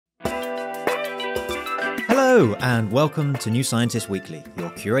Hello, and welcome to New Scientist Weekly, your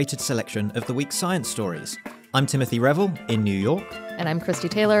curated selection of the week's science stories. I'm Timothy Revel in New York. And I'm Christy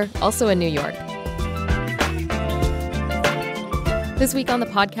Taylor, also in New York. This week on the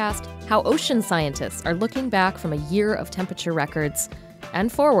podcast, how ocean scientists are looking back from a year of temperature records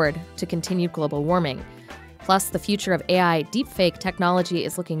and forward to continued global warming. Plus, the future of AI deepfake technology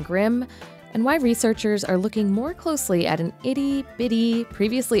is looking grim, and why researchers are looking more closely at an itty-bitty,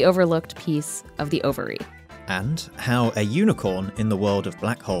 previously overlooked piece of the ovary. And how a unicorn in the world of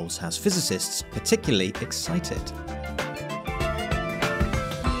black holes has physicists particularly excited.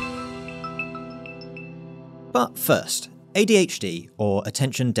 But first, ADHD, or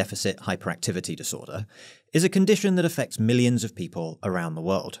Attention Deficit Hyperactivity Disorder, is a condition that affects millions of people around the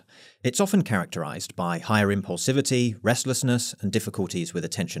world. It's often characterized by higher impulsivity, restlessness, and difficulties with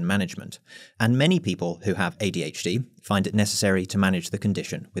attention management, and many people who have ADHD find it necessary to manage the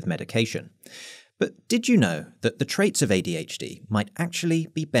condition with medication. But did you know that the traits of ADHD might actually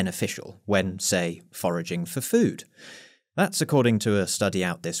be beneficial when, say, foraging for food? That's according to a study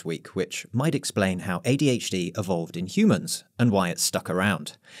out this week, which might explain how ADHD evolved in humans and why it's stuck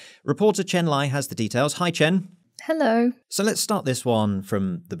around. Reporter Chen Lai has the details. Hi, Chen. Hello. So let's start this one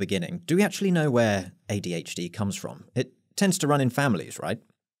from the beginning. Do we actually know where ADHD comes from? It tends to run in families, right?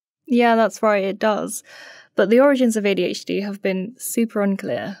 Yeah, that's right, it does. But the origins of ADHD have been super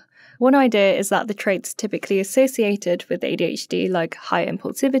unclear. One idea is that the traits typically associated with ADHD, like high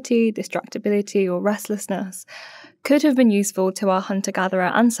impulsivity, distractibility, or restlessness, could have been useful to our hunter-gatherer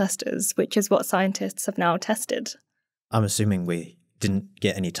ancestors, which is what scientists have now tested. I'm assuming we didn't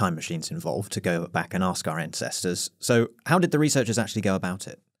get any time machines involved to go back and ask our ancestors. So how did the researchers actually go about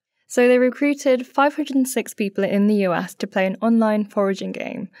it? So they recruited 506 people in the US to play an online foraging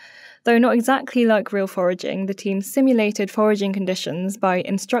game. Though not exactly like real foraging, the team simulated foraging conditions by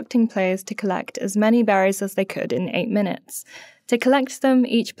instructing players to collect as many berries as they could in 8 minutes. To collect them,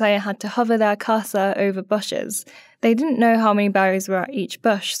 each player had to hover their cursor over bushes. They didn't know how many berries were at each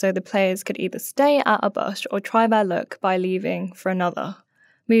bush, so the players could either stay at a bush or try their luck by leaving for another.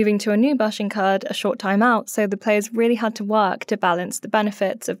 Moving to a new bush incurred a short time out, so the players really had to work to balance the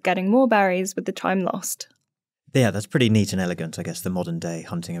benefits of getting more berries with the time lost. Yeah, that's pretty neat and elegant. I guess the modern day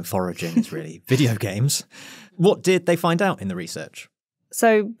hunting and foraging is really video games. What did they find out in the research?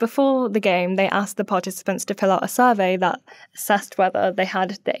 So before the game, they asked the participants to fill out a survey that assessed whether they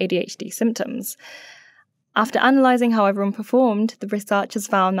had the ADHD symptoms. After analysing how everyone performed, the researchers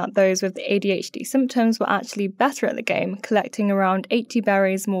found that those with ADHD symptoms were actually better at the game, collecting around 80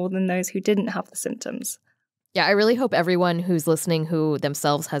 berries more than those who didn't have the symptoms. Yeah, I really hope everyone who's listening who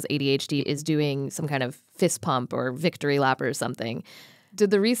themselves has ADHD is doing some kind of fist pump or victory lap or something. Did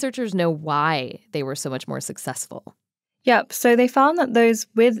the researchers know why they were so much more successful? Yep, so they found that those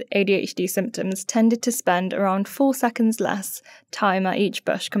with ADHD symptoms tended to spend around 4 seconds less time at each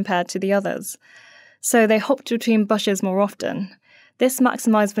bush compared to the others. So they hopped between bushes more often. This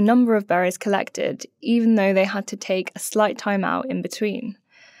maximised the number of berries collected, even though they had to take a slight time out in between.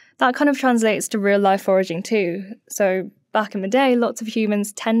 That kind of translates to real-life foraging too. So back in the day, lots of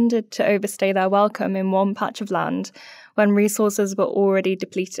humans tended to overstay their welcome in one patch of land when resources were already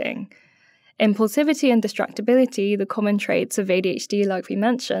depleting. Impulsivity and distractibility, the common traits of ADHD like we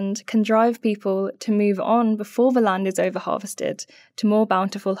mentioned, can drive people to move on before the land is over-harvested to more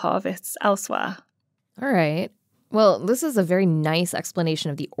bountiful harvests elsewhere. All right. Well, this is a very nice explanation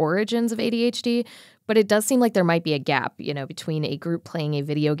of the origins of ADHD, but it does seem like there might be a gap, between a group playing a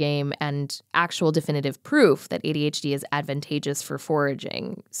video game and actual definitive proof that ADHD is advantageous for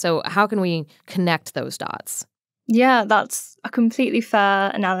foraging. So how can we connect those dots? Yeah, that's a completely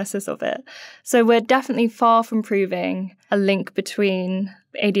fair analysis of it. So we're definitely far from proving a link between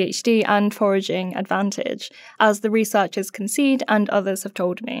ADHD and foraging advantage, as the researchers concede and others have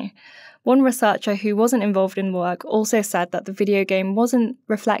told me. One researcher who wasn't involved in the work also said that the video game wasn't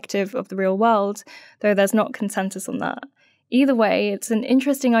reflective of the real world, though there's not consensus on that. Either way, it's an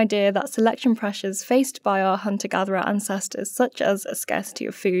interesting idea that selection pressures faced by our hunter-gatherer ancestors, such as a scarcity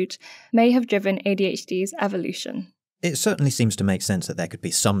of food, may have driven ADHD's evolution. It certainly seems to make sense that there could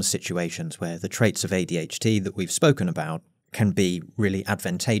be some situations where the traits of ADHD that we've spoken about can be really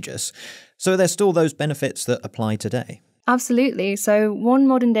advantageous. So are there still those benefits that apply today? Absolutely. So one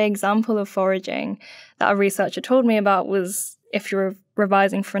modern-day example of foraging that a researcher told me about was if you're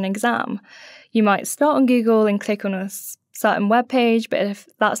revising for an exam. You might start on Google and click on a certain web page, but if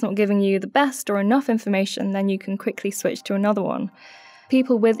that's not giving you the best or enough information, then you can quickly switch to another one.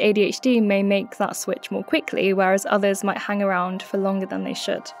 People with ADHD may make that switch more quickly, whereas others might hang around for longer than they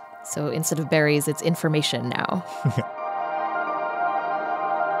should. So instead of berries, it's information now.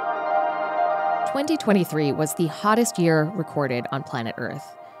 2023 was the hottest year recorded on planet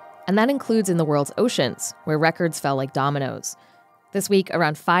Earth. And that includes in the world's oceans, where records fell like dominoes. This week,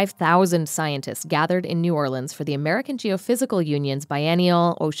 around 5,000 scientists gathered in New Orleans for the American Geophysical Union's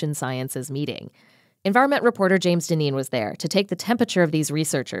biennial ocean sciences meeting. Environment reporter James Deneen was there to take the temperature of these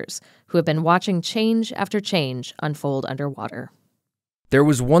researchers who have been watching change after change unfold underwater. There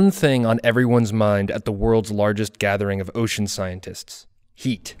was one thing on everyone's mind at the world's largest gathering of ocean scientists: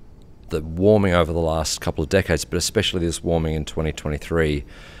 heat. The warming over the last couple of decades, but especially this warming in 2023,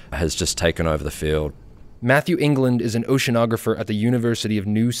 has just taken over the field. Matthew England is an oceanographer at the University of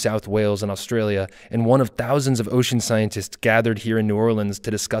New South Wales in Australia and one of thousands of ocean scientists gathered here in New Orleans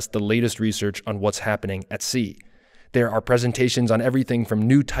to discuss the latest research on what's happening at sea. There are presentations on everything from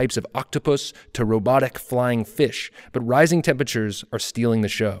new types of octopus to robotic flying fish, but rising temperatures are stealing the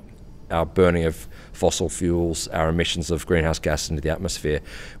show. Our burning of fossil fuels, our emissions of greenhouse gas into the atmosphere,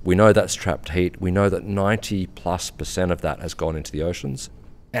 we know that's trapped heat. We know that 90+% of that has gone into the oceans.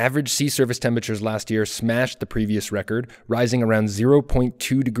 Average sea surface temperatures last year smashed the previous record, rising around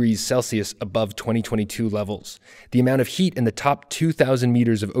 0.2 degrees Celsius above 2022 levels. The amount of heat in the top 2,000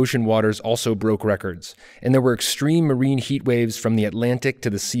 meters of ocean waters also broke records, and there were extreme marine heat waves from the Atlantic to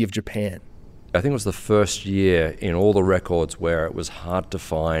the Sea of Japan. I think it was the first year in all the records where it was hard to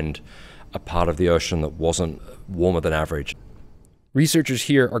find a part of the ocean that wasn't warmer than average. Researchers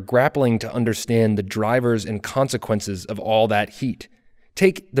here are grappling to understand the drivers and consequences of all that heat.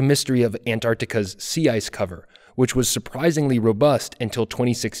 Take the mystery of Antarctica's sea ice cover, which was surprisingly robust until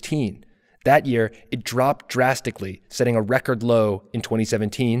 2016. That year, it dropped drastically, setting a record low in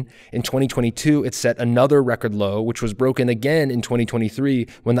 2017. In 2022, it set another record low, which was broken again in 2023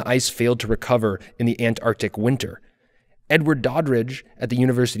 when the ice failed to recover in the Antarctic winter. Edward Doddridge at the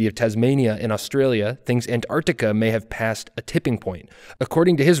University of Tasmania in Australia thinks Antarctica may have passed a tipping point.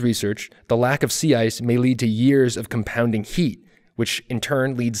 According to his research, the lack of sea ice may lead to years of compounding heat, which in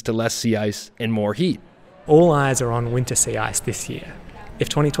turn leads to less sea ice and more heat. All eyes are on winter sea ice this year. If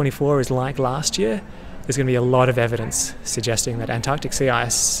 2024 is like last year, there's going to be a lot of evidence suggesting that Antarctic sea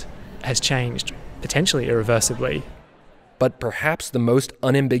ice has changed, potentially irreversibly. But perhaps the most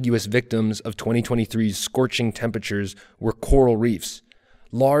unambiguous victims of 2023's scorching temperatures were coral reefs.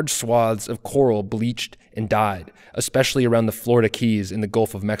 Large swaths of coral bleached and died, especially around the Florida Keys in the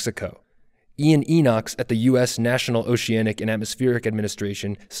Gulf of Mexico. Ian Enochs at the U.S. National Oceanic and Atmospheric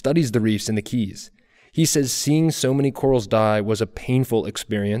Administration studies the reefs in the Keys. He says seeing so many corals die was a painful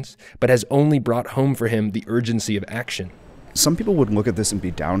experience, but has only brought home for him the urgency of action. Some people would look at this and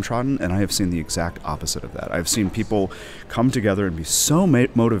be downtrodden, and I have seen the exact opposite of that. I've seen people come together and be so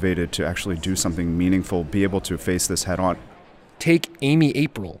motivated to actually do something meaningful, be able to face this head on. Take Amy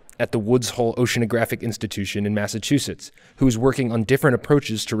April at the Woods Hole Oceanographic Institution in Massachusetts, who is working on different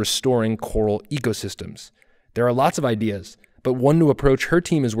approaches to restoring coral ecosystems. There are lots of ideas, but one new approach her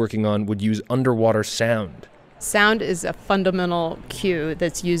team is working on would use underwater sound. Sound is a fundamental cue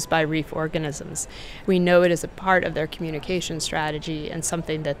that's used by reef organisms. We know it is a part of their communication strategy and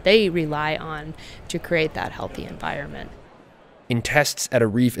something that they rely on to create that healthy environment. In tests at a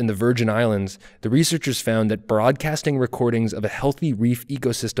reef in the Virgin Islands, the researchers found that broadcasting recordings of a healthy reef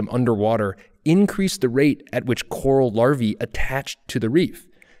ecosystem underwater increased the rate at which coral larvae attached to the reef.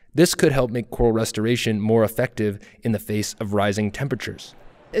 This could help make coral restoration more effective in the face of rising temperatures.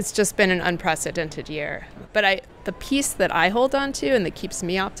 It's just been an unprecedented year. But the piece that I hold on to and that keeps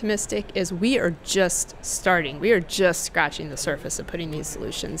me optimistic is we are just starting. We are just scratching the surface of putting these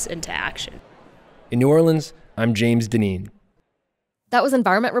solutions into action. In New Orleans, I'm James Deneen. That was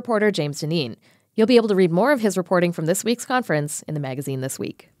environment reporter James Deneen. You'll be able to read more of his reporting from this week's conference in the magazine this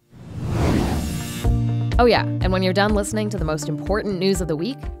week. Oh yeah, and when you're done listening to the most important news of the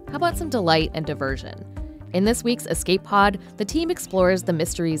week, how about some delight and diversion? In this week's Escape Pod, the team explores the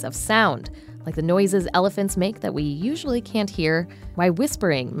mysteries of sound, like the noises elephants make that we usually can't hear, why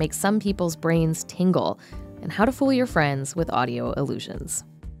whispering makes some people's brains tingle, and how to fool your friends with audio illusions.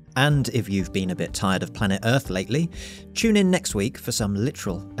 And if you've been a bit tired of planet Earth lately, tune in next week for some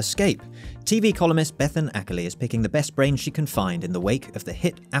literal escape. TV columnist Bethan Ackley is picking the best brains she can find in the wake of the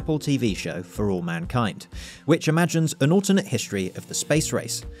hit Apple TV show For All Mankind, which imagines an alternate history of the space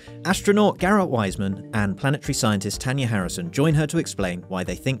race. Astronaut Garrett Wiseman and planetary scientist Tanya Harrison join her to explain why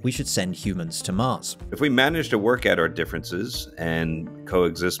they think we should send humans to Mars. If we manage to work out our differences and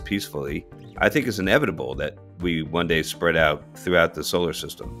coexist peacefully, I think it's inevitable that we one day spread out throughout the solar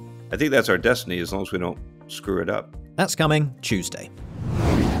system. I think that's our destiny as long as we don't screw it up. That's coming Tuesday.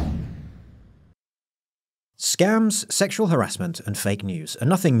 Scams, sexual harassment, and fake news are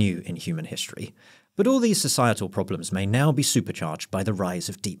nothing new in human history. But all these societal problems may now be supercharged by the rise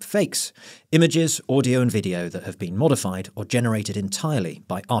of deepfakes, images, audio and video that have been modified or generated entirely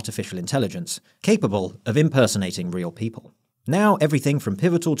by artificial intelligence, capable of impersonating real people. Now everything from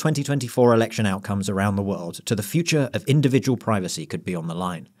pivotal 2024 election outcomes around the world to the future of individual privacy could be on the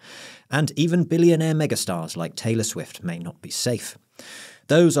line. And even billionaire megastars like Taylor Swift may not be safe.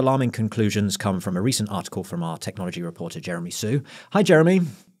 Those alarming conclusions come from a recent article from our technology reporter Jeremy Su. Hi Jeremy.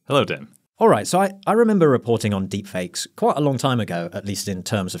 Hello Tim. All right, so I remember reporting on deepfakes quite a long time ago, at least in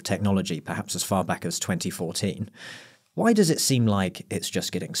terms of technology, perhaps as far back as 2014. Why does it seem like it's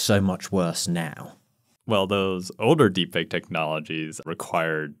just getting so much worse now? Well, those older deepfake technologies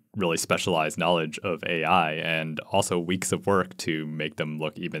required really specialized knowledge of AI and also weeks of work to make them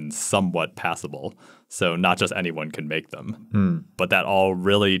look even somewhat passable. So not just anyone could make them. But that all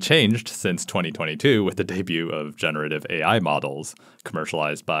really changed since 2022 with the debut of generative AI models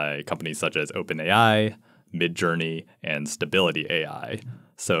commercialized by companies such as OpenAI, Midjourney, and Stability AI.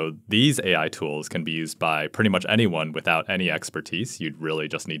 So these AI tools can be used by pretty much anyone without any expertise. You'd really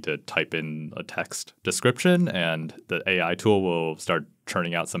just need to type in a text description and the AI tool will start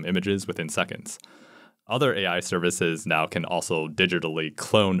churning out some images within seconds. Other AI services now can also digitally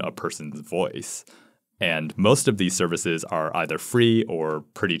clone a person's voice. And most of these services are either free or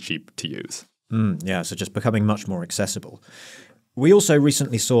pretty cheap to use. Yeah, so just becoming much more accessible. We also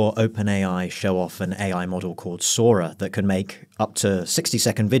recently saw OpenAI show off an AI model called Sora that can make up to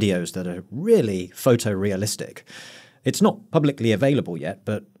 60-second videos that are really photorealistic. It's not publicly available yet,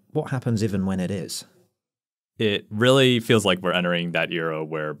 but what happens even when it is? It really feels like we're entering that era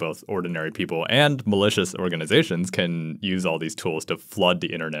where both ordinary people and malicious organizations can use all these tools to flood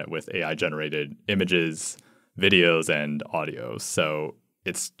the internet with AI-generated images, videos, and audio. So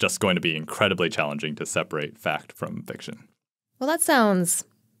it's just going to be incredibly challenging to separate fact from fiction. Well, that sounds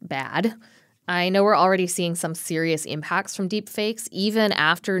bad. I know we're already seeing some serious impacts from deepfakes, even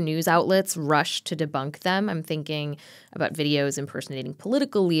after news outlets rush to debunk them. I'm thinking about videos impersonating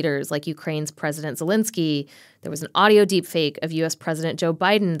political leaders like Ukraine's President Zelensky. There was an audio deepfake of U.S. President Joe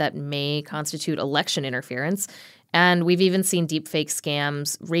Biden that may constitute election interference. And we've even seen deepfake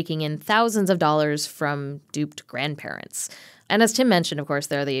scams raking in thousands of dollars from duped grandparents. And as Tim mentioned, of course,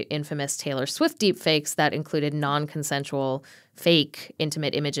 there are the infamous Taylor Swift deepfakes that included non-consensual, fake,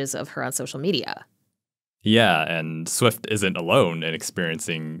 intimate images of her on social media. Yeah, and Swift isn't alone in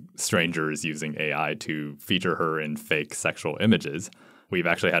experiencing strangers using AI to feature her in fake sexual images. We've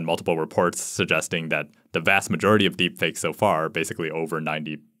actually had multiple reports suggesting that the vast majority of deepfakes so far, basically over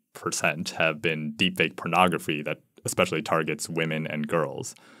 90%, have been deepfake pornography that especially targets women and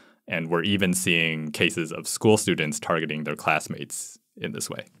girls. And we're even seeing cases of school students targeting their classmates in this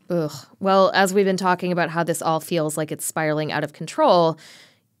way. Ugh. Well, as we've been talking about how this all feels like it's spiraling out of control,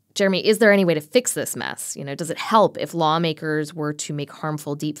 Jeremy, is there any way to fix this mess? Does it help if lawmakers were to make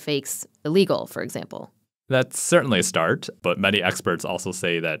harmful deepfakes illegal, for example? That's certainly a start, but many experts also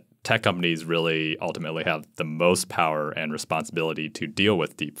say that tech companies really ultimately have the most power and responsibility to deal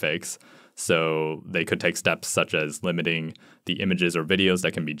with deepfakes. So they could take steps such as limiting the images or videos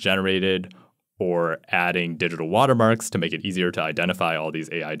that can be generated or adding digital watermarks to make it easier to identify all these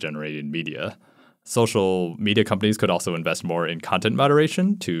AI-generated media. Social media companies could also invest more in content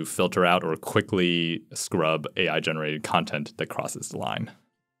moderation to filter out or quickly scrub AI-generated content that crosses the line.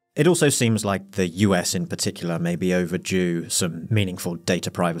 It also seems like the US in particular may be overdue some meaningful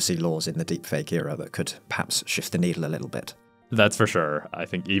data privacy laws in the deepfake era that could perhaps shift the needle a little bit. That's for sure. I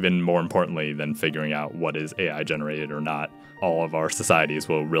think even more importantly than figuring out what is AI generated or not, all of our societies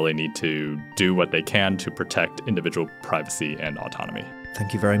will really need to do what they can to protect individual privacy and autonomy.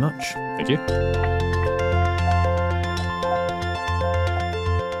 Thank you very much. Thank you.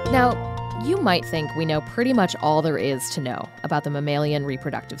 Now, you might think we know pretty much all there is to know about the mammalian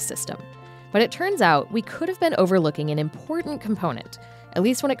reproductive system. But it turns out we could have been overlooking an important component, at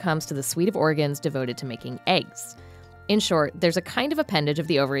least when it comes to the suite of organs devoted to making eggs. In short, there's a kind of appendage of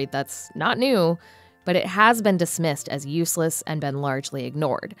the ovary that's not new, but it has been dismissed as useless and been largely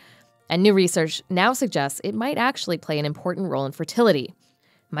ignored. And new research now suggests it might actually play an important role in fertility.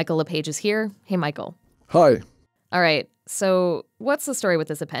 Michael LePage is here. Hey, Michael. Hi. All right, so what's the story with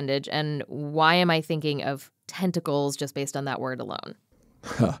this appendage, and why am I thinking of tentacles just based on that word alone?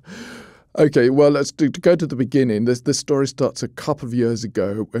 Okay, well, let's go to the beginning. This story starts a couple of years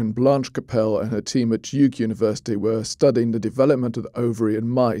ago when Blanche Capel and her team at Duke University were studying the development of the ovary in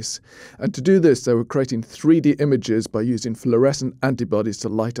mice. And to do this, they were creating 3D images by using fluorescent antibodies to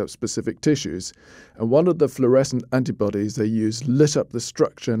light up specific tissues. And one of the fluorescent antibodies they used lit up the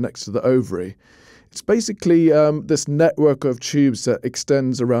structure next to the ovary. It's basically this network of tubes that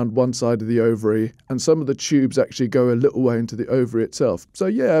extends around one side of the ovary, and some of the tubes actually go a little way into the ovary itself. So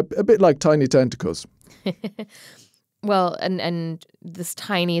yeah, a bit like tiny tentacles. Well, and this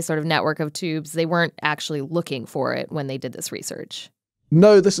tiny sort of network of tubes, they weren't actually looking for it when they did this research.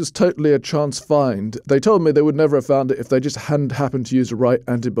 No, this is totally a chance find. They told me they would never have found it if they just hadn't happened to use the right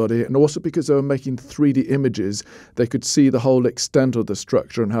antibody, and also because they were making 3D images, they could see the whole extent of the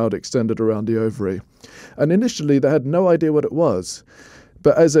structure and how it extended around the ovary. And initially, they had no idea what it was.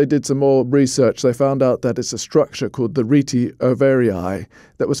 But as they did some more research, they found out that it's a structure called the rete ovarii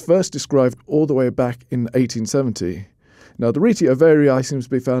that was first described all the way back in 1870. Now, the rete ovarii seems to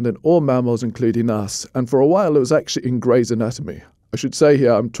be found in all mammals, including us, and for a while it was actually in Gray's Anatomy. I should say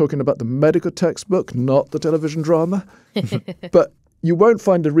here, I'm talking about the medical textbook, not the television drama. But you won't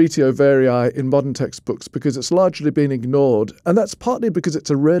find the rete ovarii in modern textbooks because it's largely been ignored. And that's partly because it's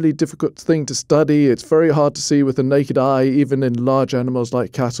a really difficult thing to study. It's very hard to see with the naked eye, even in large animals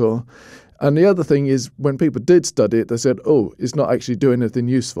like cattle. And the other thing is, when people did study it, they said, oh, it's not actually doing anything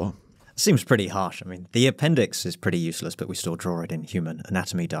useful. Seems pretty harsh. I mean, the appendix is pretty useless, but we still draw it in human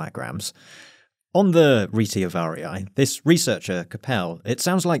anatomy diagrams. On the rete ovarii, this researcher, Capel, it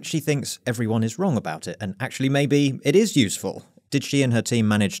sounds like she thinks everyone is wrong about it, and actually maybe it is useful. Did she and her team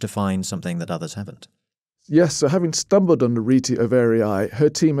manage to find something that others haven't? Yes, so having stumbled on the rete ovarii, her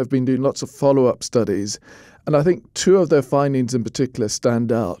team have been doing lots of follow-up studies, and I think two of their findings in particular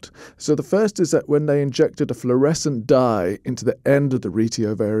stand out. So the first is that when they injected a fluorescent dye into the end of the rete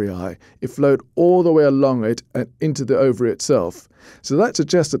ovarii, it flowed all the way along it and into the ovary itself. So that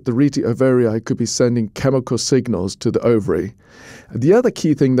suggests that the rete ovarii could be sending chemical signals to the ovary. The other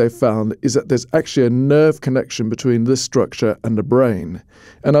key thing they found is that there's actually a nerve connection between this structure and the brain.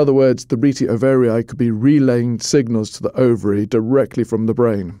 In other words, the rete ovarii could be relaying signals to the ovary directly from the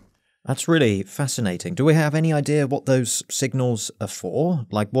brain. That's really fascinating. Do we have any idea what those signals are for?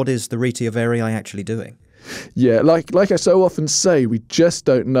 Like, what is the rete ovarii actually doing? Yeah, like I so often say, we just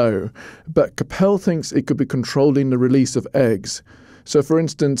don't know. But Capel thinks it could be controlling the release of eggs. So, for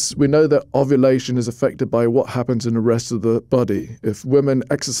instance, we know that ovulation is affected by what happens in the rest of the body. If women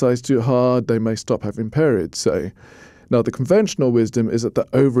exercise too hard, they may stop having periods, say. Now, the conventional wisdom is that the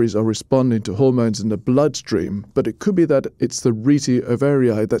ovaries are responding to hormones in the bloodstream, but it could be that it's the rete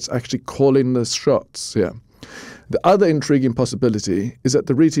ovarii that's actually calling the shots, yeah. The other intriguing possibility is that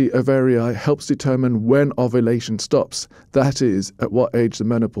the rete ovarii helps determine when ovulation stops, that is, at what age the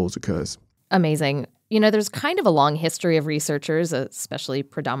menopause occurs. Amazing. You know, there's kind of a long history of researchers, especially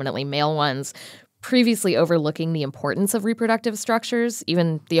predominantly male ones, previously overlooking the importance of reproductive structures.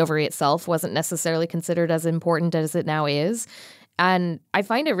 Even the ovary itself wasn't necessarily considered as important as it now is. And I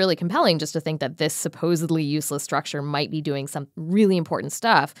find it really compelling just to think that this supposedly useless structure might be doing some really important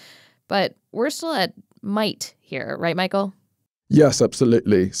stuff. But we're still at might here, right, Michael? Yes,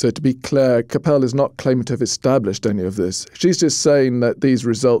 absolutely. So to be clear, Capel is not claiming to have established any of this. She's just saying that these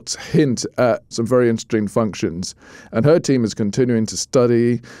results hint at some very interesting functions. And her team is continuing to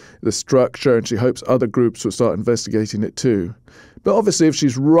study the structure, and she hopes other groups will start investigating it too. But obviously, if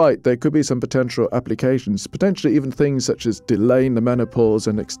she's right, there could be some potential applications, potentially even things such as delaying the menopause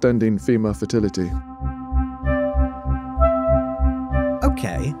and extending female fertility.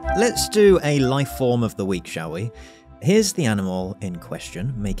 Okay, let's do a life form of the week, shall we? Here's the animal in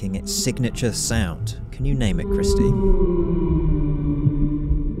question making its signature sound. Can you name it, Christy?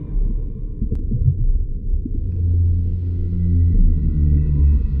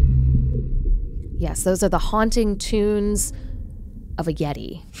 Yes, those are the haunting tunes of a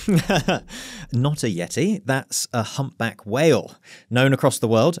yeti. Not a yeti, that's a humpback whale, known across the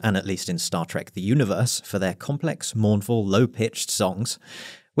world, and at least in Star Trek the universe, for their complex, mournful, low-pitched songs,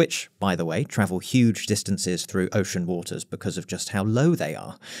 which, by the way, travel huge distances through ocean waters because of just how low they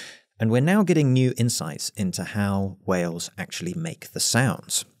are. And we're now getting new insights into how whales actually make the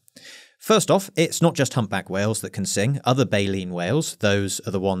sounds. First off, it's not just humpback whales that can sing. Other baleen whales, those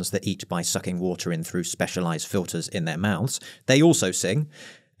are the ones that eat by sucking water in through specialised filters in their mouths, they also sing.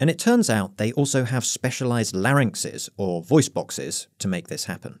 And it turns out they also have specialised larynxes, or voice boxes, to make this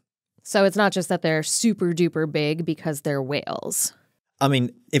happen. So it's not just that they're super duper big because they're whales. I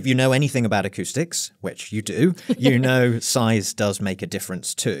mean, if you know anything about acoustics, which you do, you know size does make a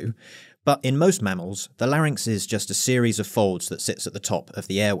difference too. But in most mammals, the larynx is just a series of folds that sits at the top of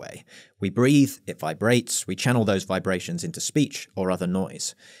the airway. We breathe, it vibrates, we channel those vibrations into speech or other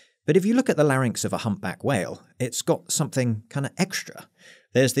noise. But if you look at the larynx of a humpback whale, it's got something kind of extra.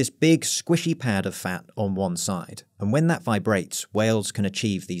 There's this big squishy pad of fat on one side, and when that vibrates, whales can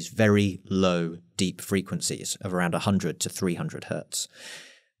achieve these very low, deep frequencies of around 100 to 300 hertz.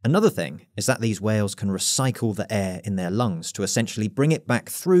 Another thing is that these whales can recycle the air in their lungs to essentially bring it back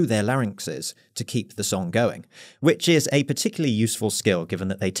through their larynxes to keep the song going, which is a particularly useful skill given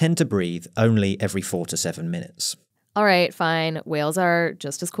that they tend to breathe only every 4 to 7 minutes. All right, fine. Whales are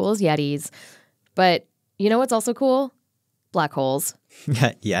just as cool as yetis. But you know what's also cool? Black holes.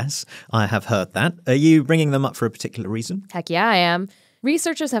 Yes, I have heard that. Are you bringing them up for a particular reason? Heck yeah, I am.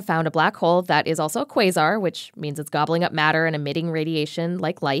 Researchers have found a black hole that is also a quasar, which means it's gobbling up matter and emitting radiation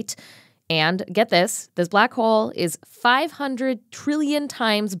like light. And get this black hole is 500 trillion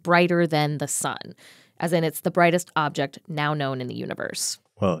times brighter than the sun, as in it's the brightest object now known in the universe.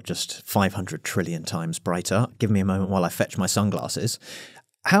 Well, just 500 trillion times brighter. Give me a moment while I fetch my sunglasses.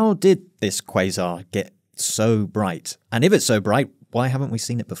 How did this quasar get so bright? And if it's so bright, why haven't we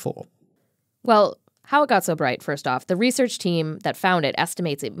seen it before? Well, how it got so bright, first off, the research team that found it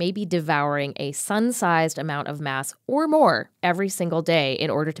estimates it may be devouring a sun-sized amount of mass or more every single day in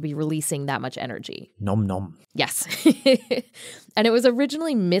order to be releasing that much energy. Nom nom. Yes. And it was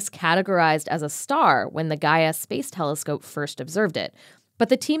originally miscategorized as a star when the Gaia Space Telescope first observed it. But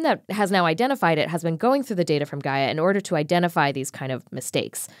the team that has now identified it has been going through the data from Gaia in order to identify these kind of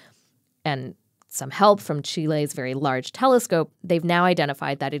mistakes. And some help from Chile's very large telescope, they've now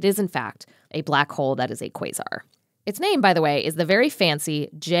identified that it is, in fact, a black hole that is a quasar. Its name, by the way, is the very fancy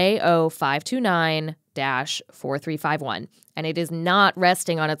JO529-4351, and it is not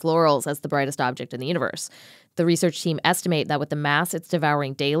resting on its laurels as the brightest object in the universe. The research team estimate that with the mass it's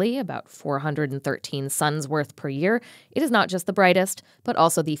devouring daily, about 413 suns worth per year, it is not just the brightest, but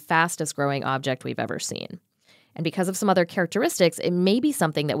also the fastest growing object we've ever seen. And because of some other characteristics, it may be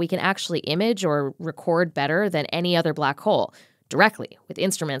something that we can actually image or record better than any other black hole, directly with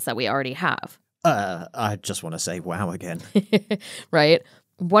instruments that we already have. I just want to say wow again. Right?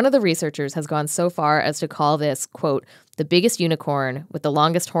 One of the researchers has gone so far as to call this, quote, the biggest unicorn with the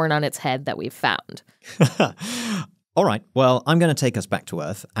longest horn on its head that we've found. All right, well, I'm going to take us back to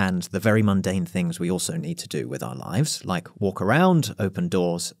Earth and the very mundane things we also need to do with our lives, like walk around, open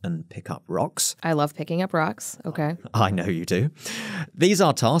doors, and pick up rocks. I love picking up rocks. Okay. I know you do. These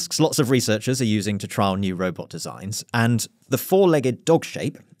are tasks lots of researchers are using to trial new robot designs, and the four-legged dog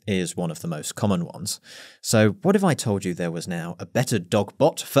shape is one of the most common ones. So what if I told you there was now a better dog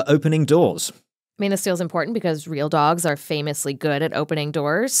bot for opening doors? I mean, this feels important because real dogs are famously good at opening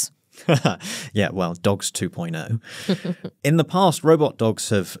doors. Yeah, well, dogs 2.0. In the past, robot dogs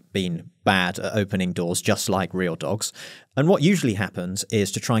have been bad at opening doors, just like real dogs. And what usually happens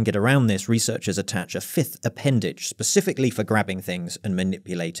is to try and get around this, researchers attach a fifth appendage specifically for grabbing things and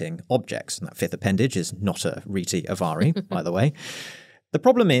manipulating objects. And that fifth appendage is not a Riti Avari, by the way. The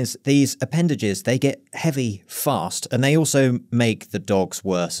problem is these appendages, they get heavy fast, and they also make the dogs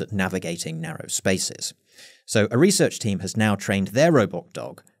worse at navigating narrow spaces. So a research team has now trained their robot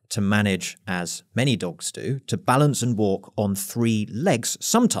dog to manage, as many dogs do, to balance and walk on 3 legs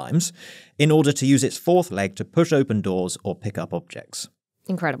sometimes, in order to use its 4th leg to push open doors or pick up objects.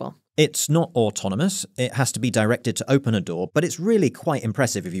 Incredible. It's not autonomous. It has to be directed to open a door, but it's really quite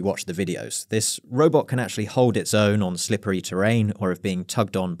impressive if you watch the videos. This robot can actually hold its own on slippery terrain or if being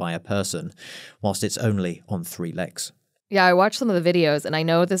tugged on by a person, whilst it's only on 3 legs. Yeah, I watched some of the videos, and I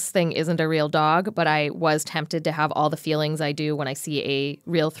know this thing isn't a real dog, but I was tempted to have all the feelings I do when I see a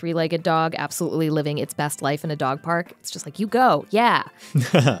real 3-legged dog absolutely living its best life in a dog park. It's just like, you go, yeah.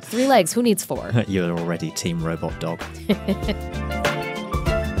 3 legs, who needs 4? You're already Team Robot Dog.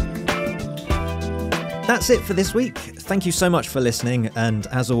 That's it for this week. Thank you so much for listening, and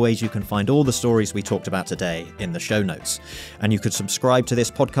as always, you can find all the stories we talked about today in the show notes. And you could subscribe to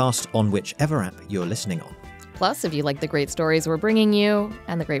this podcast on whichever app you're listening on. Plus, if you like the great stories we're bringing you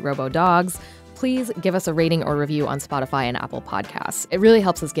and the great robo dogs, please give us a rating or review on Spotify and Apple Podcasts. It really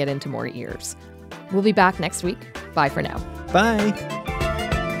helps us get into more ears. We'll be back next week. Bye for now. Bye.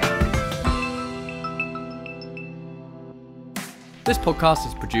 This podcast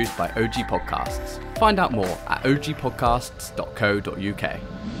is produced by OG Podcasts. Find out more at ogpodcasts.co.uk.